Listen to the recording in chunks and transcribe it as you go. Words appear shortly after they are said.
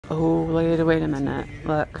Oh, wait a minute.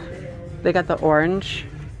 Look. They got the orange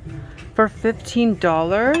for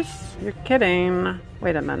 $15. You're kidding.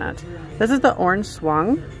 Wait a minute. This is the orange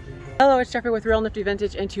swung. Hello, it's Jeffrey with Real Nifty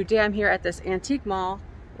Vintage, and today I'm here at this antique mall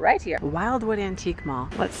right here. Wildwood Antique Mall.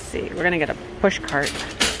 Let's see. We're gonna get a push cart.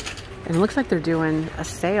 And it looks like they're doing a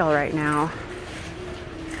sale right now.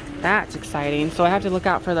 That's exciting. So I have to look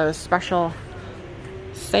out for those special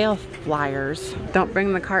sale flyers. Don't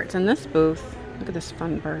bring the carts in this booth. Look at this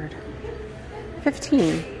fun bird.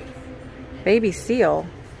 15. Baby seal.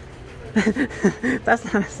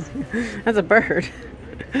 That's not a, that's a bird.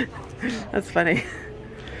 That's funny.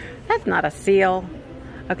 That's not a seal.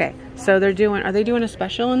 Okay, so are they doing a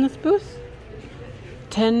special in this booth?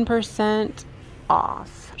 10%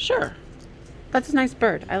 off. Sure. That's a nice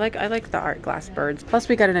bird. I like the art glass birds. Plus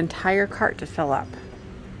we got an entire cart to fill up.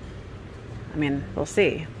 I mean, we'll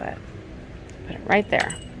see, but put it right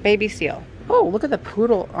there. Baby seal. Oh, look at the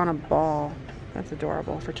poodle on a ball. That's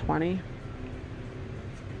adorable for 20.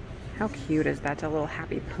 How cute is that? It's a little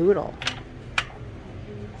happy poodle.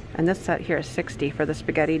 And this set here is 60 for the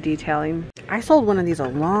spaghetti detailing. I sold one of these a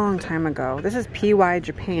long time ago. This is PY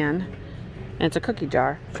Japan, and it's a cookie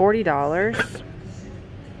jar. $40.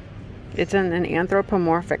 It's in an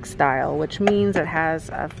anthropomorphic style, which means it has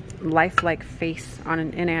a lifelike face on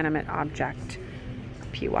an inanimate object.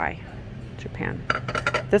 PY Japan.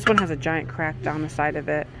 This one has a giant crack down the side of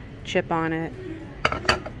it, chip on it.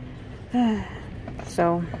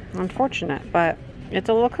 So, unfortunate, but it's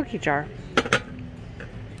a little cookie jar.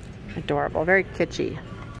 Adorable, very kitschy.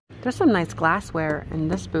 There's some nice glassware in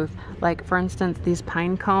this booth. Like, for instance, these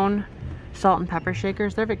pine cone salt and pepper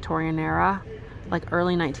shakers. They're Victorian era, like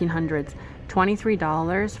early 1900s.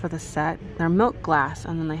 $23 for the set. They're milk glass,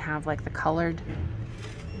 and then they have like the colored,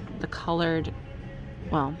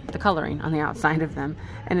 well, the coloring on the outside of them.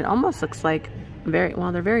 And it almost looks like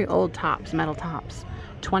they're very old tops, metal tops.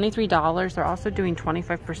 $23. They're also doing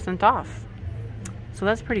 25% off. So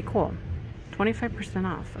that's pretty cool. 25%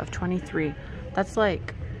 off of 23. That's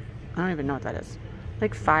like, I don't even know what that is.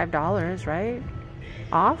 Like $5, right?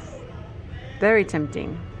 Off? Very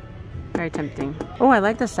tempting. Very tempting. Oh, I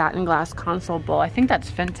like the satin glass console bowl. I think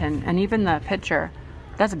that's Fenton. And even the picture.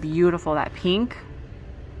 That's beautiful. That pink.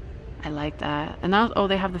 I like that. And now, oh,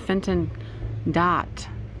 they have the Fenton dot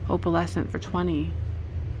opalescent for 20.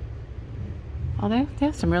 Oh, they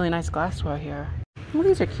have some really nice glassware here. Oh,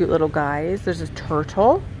 these are cute little guys. There's this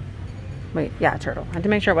turtle. Wait, yeah, a turtle. I had to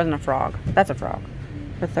make sure it wasn't a frog. That's a frog.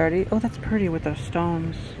 For 30. Oh, that's pretty with those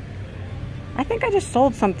stones. I think I just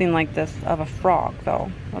sold something like this of a frog,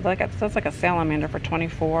 though. That's like a salamander for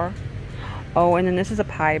 24. Oh, and then this is a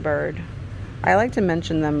pie bird. I like to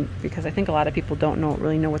mention them because I think a lot of people don't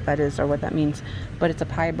really know what that is or what that means. But it's a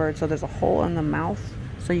pie bird, so there's a hole in the mouth.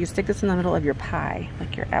 So you stick this in the middle of your pie,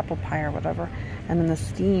 like your apple pie or whatever, and then the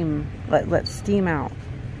steam, let steam out.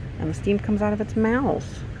 And the steam comes out of its mouth.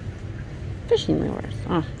 Fishing lures.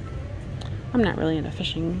 Oh, I'm not really into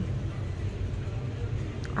fishing.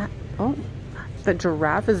 Oh, the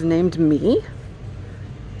giraffe is named me?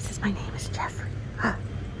 It says my name is Jeffrey.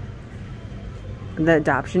 The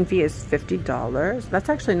adoption fee is $50. That's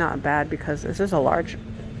actually not bad because this is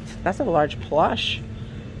that's a large plush.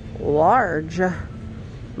 Large.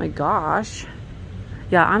 My gosh.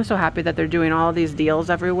 Yeah, I'm so happy that they're doing all these deals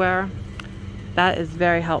everywhere. That is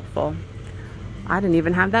very helpful. I didn't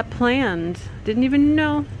even have that planned. Didn't even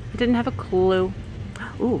know. Didn't have a clue.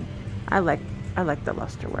 Ooh, I like the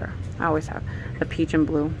lusterware. I always have the peach and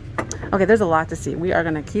blue. Okay, there's a lot to see. We are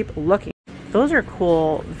gonna keep looking. Those are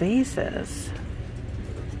cool vases.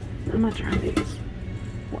 How much are these?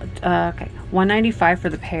 Okay, $195 for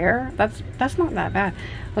the pair. That's not that bad.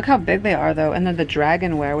 Look how big they are though, and then the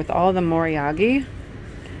dragonware with all the moriagi.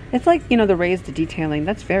 It's like, you know, the raised detailing.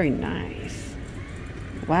 That's very nice.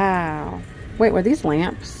 Wow. Wait, were these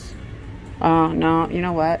lamps? Oh no, you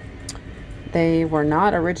know what? They were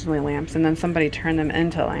not originally lamps, and then somebody turned them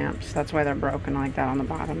into lamps. That's why they're broken like that on the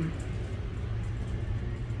bottom.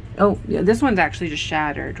 Oh, yeah, this one's actually just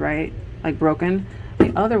shattered, right? Like broken.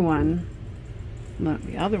 The other one, look,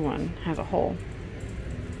 the other one has a hole,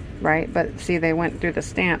 right? But see, they went through the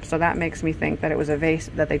stamp, so that makes me think that it was a vase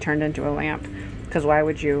that they turned into a lamp. Because why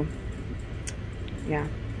would you, yeah,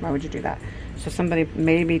 why would you do that? So somebody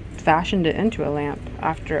maybe fashioned it into a lamp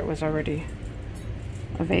after it was already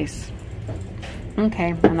a vase.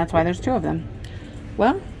 Okay, and that's why there's two of them.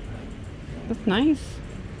 Well, that's nice.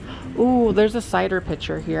 Ooh, there's a cider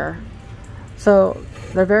pitcher here. So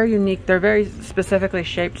they're very unique. They're very specifically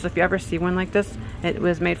shaped. So if you ever see one like this, it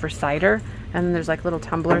was made for cider. And then there's like little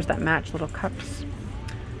tumblers that match little cups.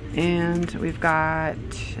 And we've got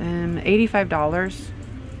 $85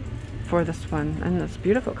 for this one, and this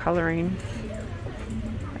beautiful coloring.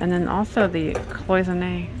 And then also the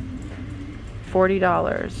cloisonne,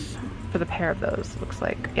 $40 for the pair of those, looks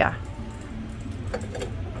like. Yeah.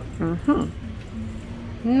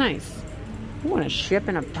 Nice. I want to ship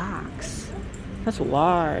in a box. That's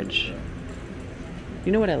large.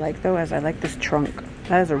 You know what I like though, is I like this trunk.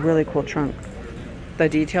 That is a really cool trunk. The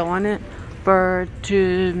detail on it for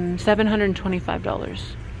 $725.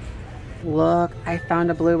 Look, I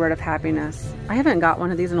found a Bluebird of Happiness. I haven't got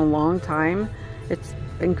one of these in a long time. It's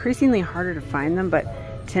increasingly harder to find them, but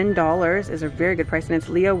 $10 is a very good price, and it's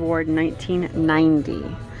Leah Ward 1990.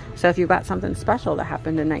 So if you've got something special that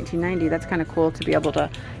happened in 1990, that's kind of cool to be able to,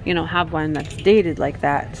 you know, have one that's dated like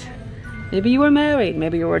that. Maybe you were married,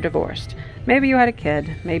 maybe you were divorced, maybe you had a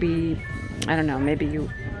kid, maybe, I don't know, maybe you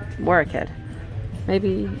were a kid,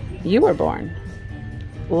 maybe you were born.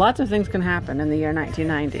 Lots of things can happen in the year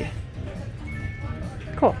 1990.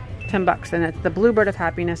 Cool, 10 bucks, and it's the Bluebird of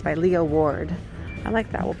Happiness by Leah Ward. I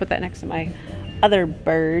like that. We'll put that next to my other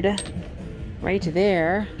bird right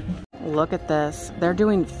there. Look at this. They're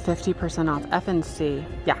doing 50% off. FNC.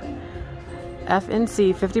 Yeah.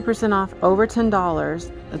 FNC, 50% off, over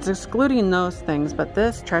 $10. It's excluding those things, but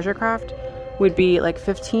this Treasure Craft would be like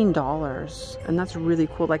 $15. And that's really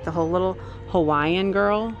cool. Like the whole little Hawaiian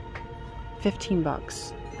girl, 15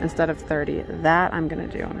 bucks instead of 30. That I'm going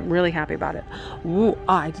to do. I'm really happy about it. Ooh,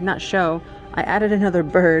 I did not show. I added another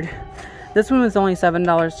bird. This one was only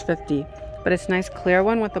 $7.50, but it's a nice clear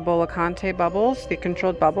one with the Bolacante bubbles, the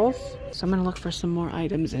controlled bubbles. So I'm gonna look for some more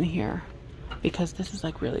items in here because this is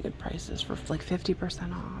like really good prices for like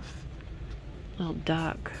 50% off. Little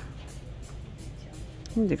duck.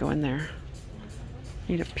 I need to go in there.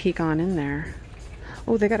 I need to peek on in there.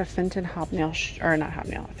 Oh, they got a Fenton hobnail, or not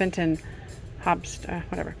hobnail, Fenton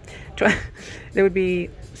whatever. It would be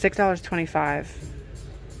 $6.25.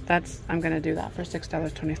 I'm gonna do that for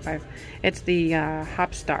 $6.25. It's the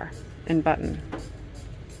Hop Star in button.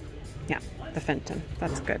 Yeah, the Fenton.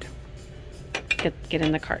 That's good. Get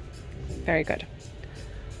in the cart. Very good.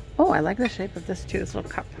 Oh, I like the shape of this too. This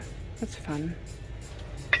little cup. That's fun.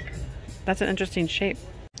 That's an interesting shape.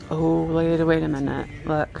 Oh, wait a minute.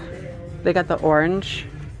 Look, they got the orange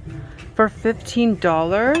for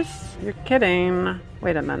 $15. You're kidding.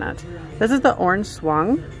 Wait a minute. This is the orange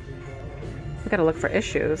swung. We gotta look for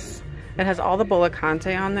issues. It has all the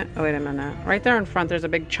Bolacante on it. Oh, wait a minute. Right there in front, there's a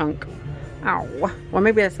big chunk. Ow. Well,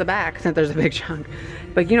 maybe that's the back that there's a big chunk.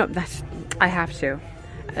 But you know, I have to.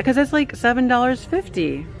 Because it's like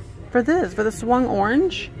 $7.50 for this, for the swung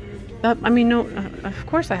orange. I mean, no, of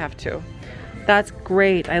course I have to. That's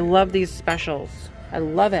great. I love these specials. I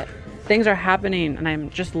love it. Things are happening and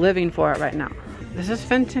I'm just living for it right now. This is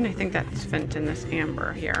Fenton. I think that's Fenton, this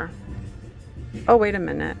amber here. Oh, wait a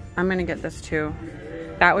minute. I'm gonna get this too.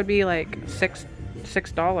 That would be like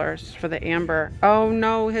 $6 for the amber. Oh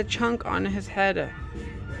no, his chunk on his head.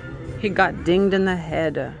 He got dinged in the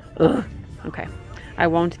head. Ugh. Okay, I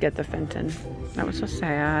won't get the Fenton. That was so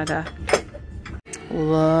sad.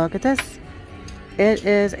 Look at this. It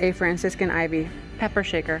is a Franciscan Ivy pepper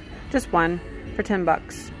shaker. Just one for 10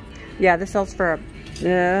 bucks. Yeah, this sells for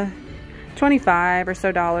 25 or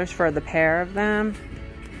so for the pair of them.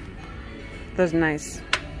 Those nice,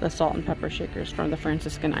 the salt and pepper shakers from the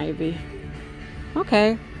Franciscan Ivy.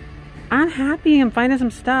 Okay, I'm happy. I'm finding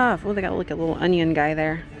some stuff. Oh, they got like a little onion guy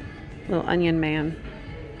there. Little onion man.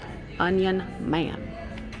 Onion man.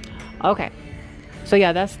 Okay, so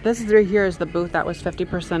yeah, this right here is the booth that was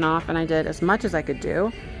 50% off, and I did as much as I could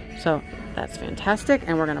do. So that's fantastic,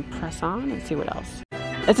 and we're gonna press on and see what else.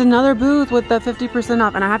 It's another booth with the 50%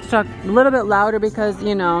 off, and I have to talk a little bit louder because,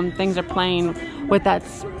 you know, things are playing with that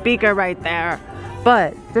speaker right there.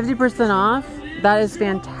 But 50% off, that is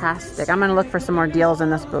fantastic. I'm gonna look for some more deals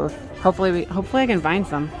in this booth. Hopefully I can find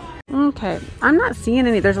some. Okay, I'm not seeing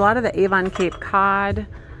any. There's a lot of the Avon Cape Cod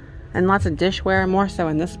and lots of dishware, more so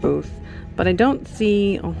in this booth. But I don't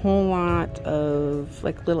see a whole lot of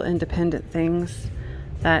like little independent things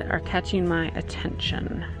that are catching my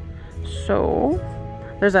attention. So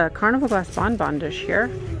there's a Carnival Glass Bonbon dish here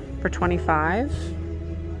for $25.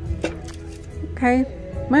 Okay,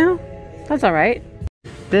 well, that's all right.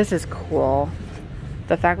 This is cool.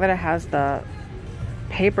 The fact that it has the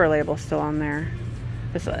paper label still on there.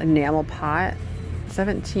 This enamel pot,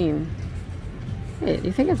 17. Wait, do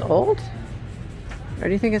you think it's old? Or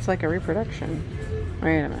do you think it's like a reproduction?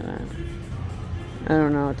 Wait a minute. I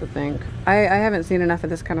don't know what to think. I haven't seen enough of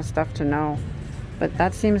this kind of stuff to know. But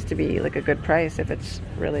that seems to be like a good price if it's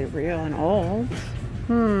really real and old.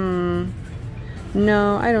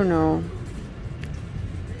 No, I don't know.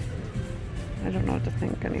 I don't know what to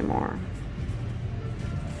think anymore.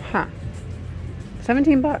 Huh.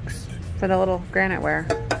 17 bucks for the little granite ware.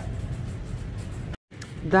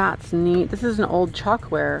 That's neat. This is an old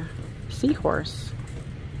chalkware seahorse.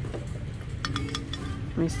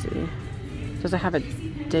 Let me see. Does it have a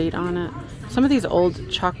date on it? Some of these old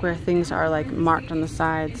chalkware things are like marked on the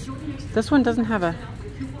sides. This one doesn't have a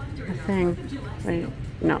thing. Wait,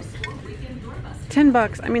 no. 10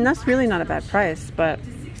 bucks. I mean, that's really not a bad price, but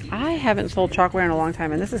I haven't sold chalkware in a long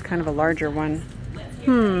time, and this is kind of a larger one.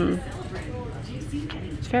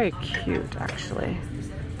 It's very cute, actually,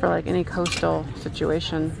 for like any coastal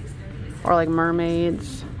situation, or like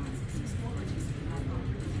mermaids.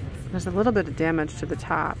 There's a little bit of damage to the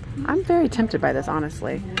top. I'm very tempted by this,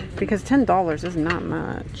 honestly, because $10 is not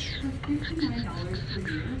much.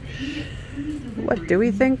 What do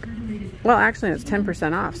we think? Well, actually, it's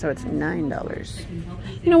 10% off, so it's $9.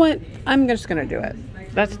 You know what? I'm just gonna do it.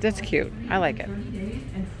 That's cute. I like it.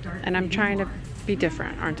 And I'm trying to be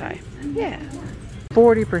different, aren't I? Yeah.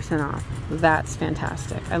 40% off. That's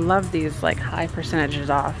fantastic. I love these like high percentages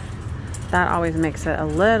off. That always makes it a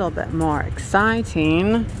little bit more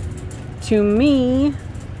exciting to me.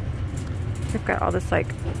 We've got all this like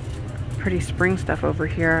pretty spring stuff over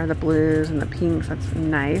here. The blues and the pinks. That's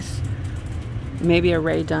nice. Maybe a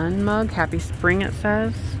Ray Dunn mug. Happy spring, it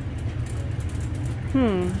says.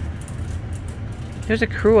 There's a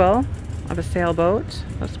cruel of a sailboat.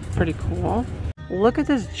 That's pretty cool. Look at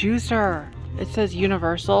this juicer. It says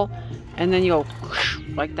Universal, and then you go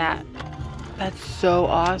like that. That's so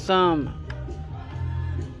awesome.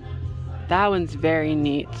 That one's very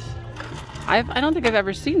neat. I don't think I've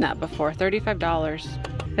ever seen that before.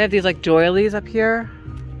 $35. They have these like doilies up here.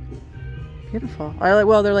 Beautiful.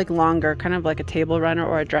 Well, they're like longer, kind of like a table runner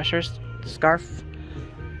or a dresser scarf.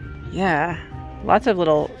 Yeah, lots of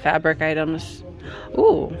little fabric items.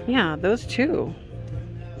 Ooh, yeah, those too.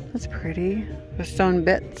 That's pretty. The sewn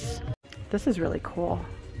bits. This is really cool.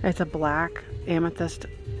 It's a black amethyst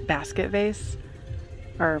basket vase.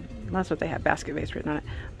 Or that's what they have, basket vase written on it.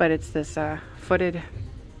 But it's this footed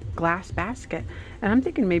glass basket. And I'm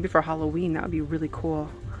thinking maybe for Halloween that would be really cool.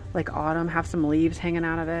 Like autumn, have some leaves hanging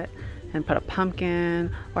out of it. And put a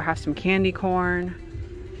pumpkin or have some candy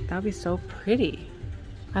corn. That would be so pretty.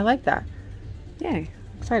 I like that. Yay,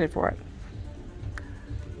 excited for it.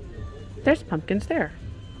 There's pumpkins there,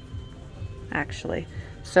 actually.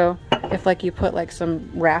 So if like you put like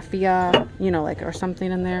some raffia, you know, like or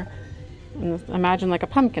something in there, and imagine like a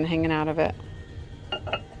pumpkin hanging out of it.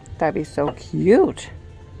 That'd be so cute.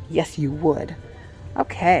 Yes, you would.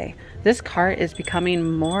 Okay, this cart is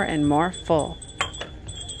becoming more and more full.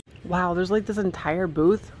 Wow, there's like this entire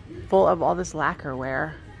booth full of all this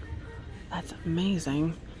lacquerware. That's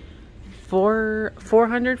amazing.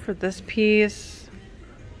 $400 for this piece.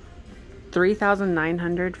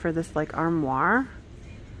 $3,900 for this like armoire.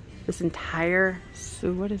 This entire,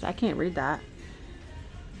 so what is, I can't read that.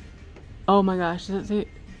 Oh my gosh, does it say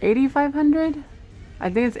 8,500? I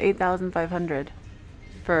think it's 8,500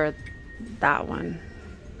 for that one.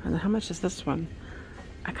 And how much is this one?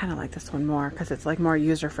 I kind of like this one more because it's like more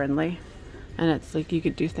user friendly and it's like you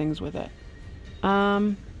could do things with it.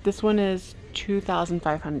 This one is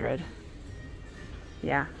 2,500.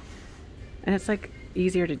 Yeah. And it's like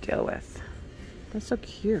easier to deal with. That's so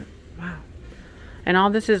cute. Wow. And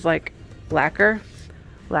all this is like lacquerware,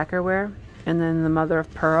 and then the mother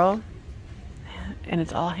of pearl, and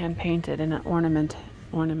it's all hand painted and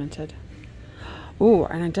ornamented. Ooh,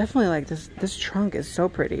 and I definitely like this. This trunk is so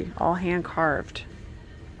pretty, all hand carved.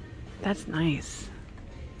 That's nice.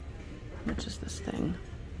 How much is this thing?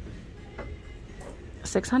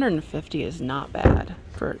 $650 is not bad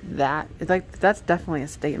for that. It's like, that's definitely a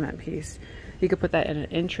statement piece. You could put that in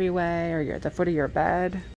an entryway or at the foot of your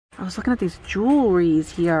bed. I was looking at these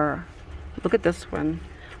jewelries here. Look at this one.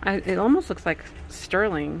 It almost looks like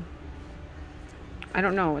sterling. I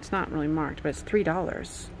don't know, it's not really marked, but it's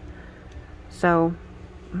 $3. So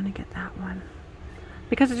I'm gonna get that one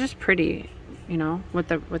because it's just pretty, you know, with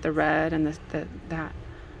the red and that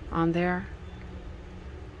on there.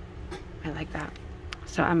 I like that.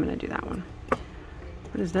 So I'm gonna do that one.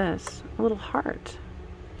 What is this? A little heart.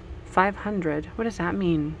 500. What does that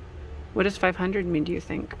mean? What does 500 mean, do you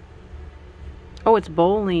think? Oh, it's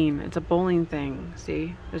bowling. It's a bowling thing.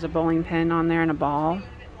 See? There's a bowling pin on there and a ball.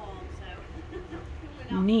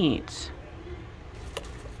 Neat.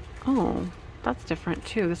 Oh, that's different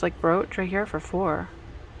too. This like brooch right here for $4.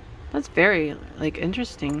 That's very like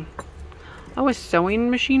interesting. Oh, a sewing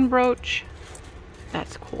machine brooch.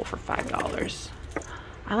 That's cool for $5.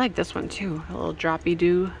 I like this one too. A little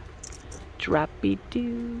droppy-doo.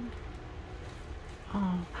 Droppy-doo.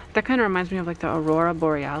 Oh, that kind of reminds me of like the Aurora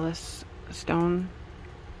Borealis stone.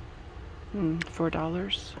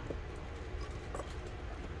 $4.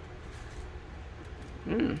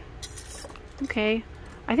 Okay,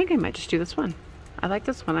 I think I might just do this one. I like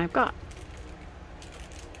this one I've got.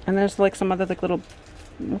 And there's like some other like little,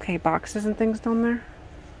 okay, boxes and things down there.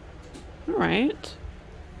 All right.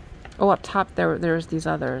 Oh, up top there's these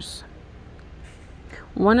others.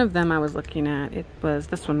 One of them I was looking at, it was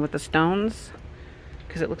this one with the stones,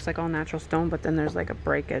 because it looks like all natural stone, but then there's like a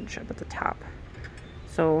breakage up at the top.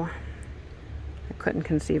 So I couldn't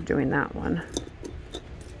conceive doing that one.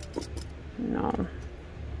 No.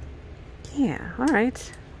 Yeah, all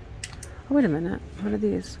right. Oh, wait a minute. What are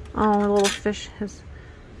these? Oh, a little fish, his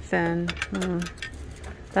fin.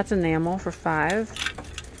 That's enamel for $5.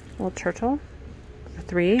 A little turtle for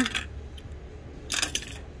 $3.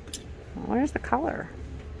 Well, where's the color?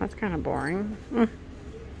 That's kind of boring.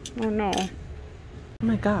 Oh no. Oh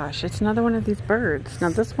my gosh, it's another one of these birds. Now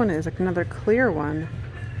this one is like another clear one.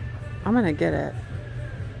 I'm gonna get it.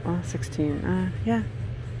 Oh, 16. Yeah.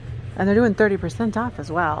 And they're doing 30% off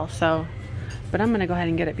as well, so. But I'm gonna go ahead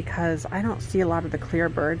and get it because I don't see a lot of the clear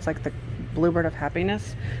birds, like the bluebird of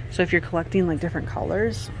happiness. So if you're collecting like different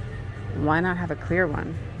colors, why not have a clear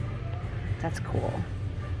one? That's cool.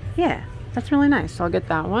 Yeah, that's really nice. So I'll get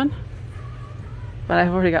that one. But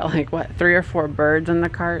I've already got like, what, 3 or 4 birds in the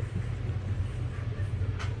cart.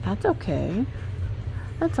 That's okay.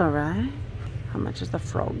 That's all right. How much is the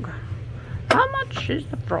frog? How much is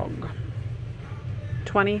the frog?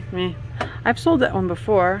 20? Meh. I've sold that one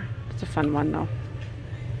before. It's a fun one though.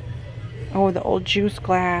 Oh, the old juice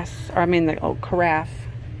glass. Or I mean the old carafe.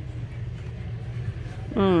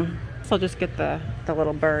 So I'll just get the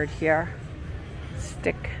little bird here.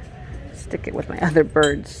 Stick it with my other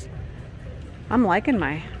birds. I'm liking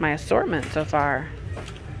my assortment so far.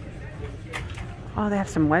 Oh, they have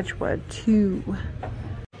some Wedgwood too.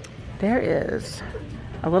 There is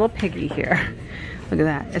a little piggy here. Look at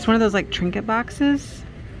that. It's one of those like trinket boxes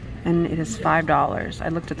and it is $5. I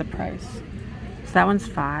looked at the price. So that one's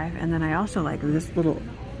 $5. And then I also like this little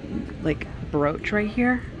like brooch right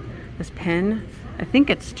here. This pin. I think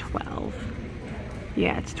it's $12.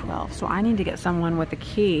 Yeah, it's $12. So I need to get someone with a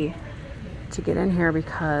key to get in here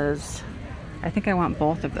because I think I want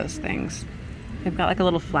both of those things. They've got like a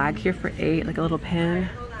little flag here for $8, like a little pin.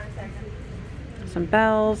 Some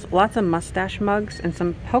bells, lots of mustache mugs, and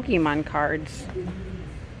some Pokemon cards.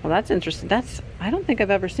 Well, that's interesting. I don't think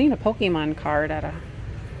I've ever seen a Pokemon card at a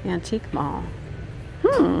antique mall.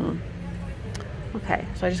 Okay,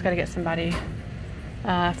 so I just gotta get somebody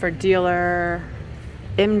for dealer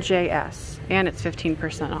MJS, and it's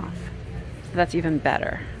 15% off. So that's even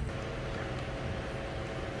better.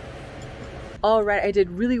 All right, I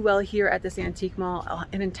did really well here at this antique mall,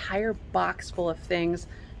 an entire box full of things.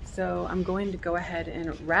 So I'm going to go ahead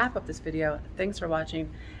and wrap up this video. Thanks for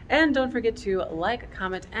watching. And don't forget to like,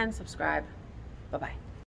 comment, and subscribe. Bye-bye.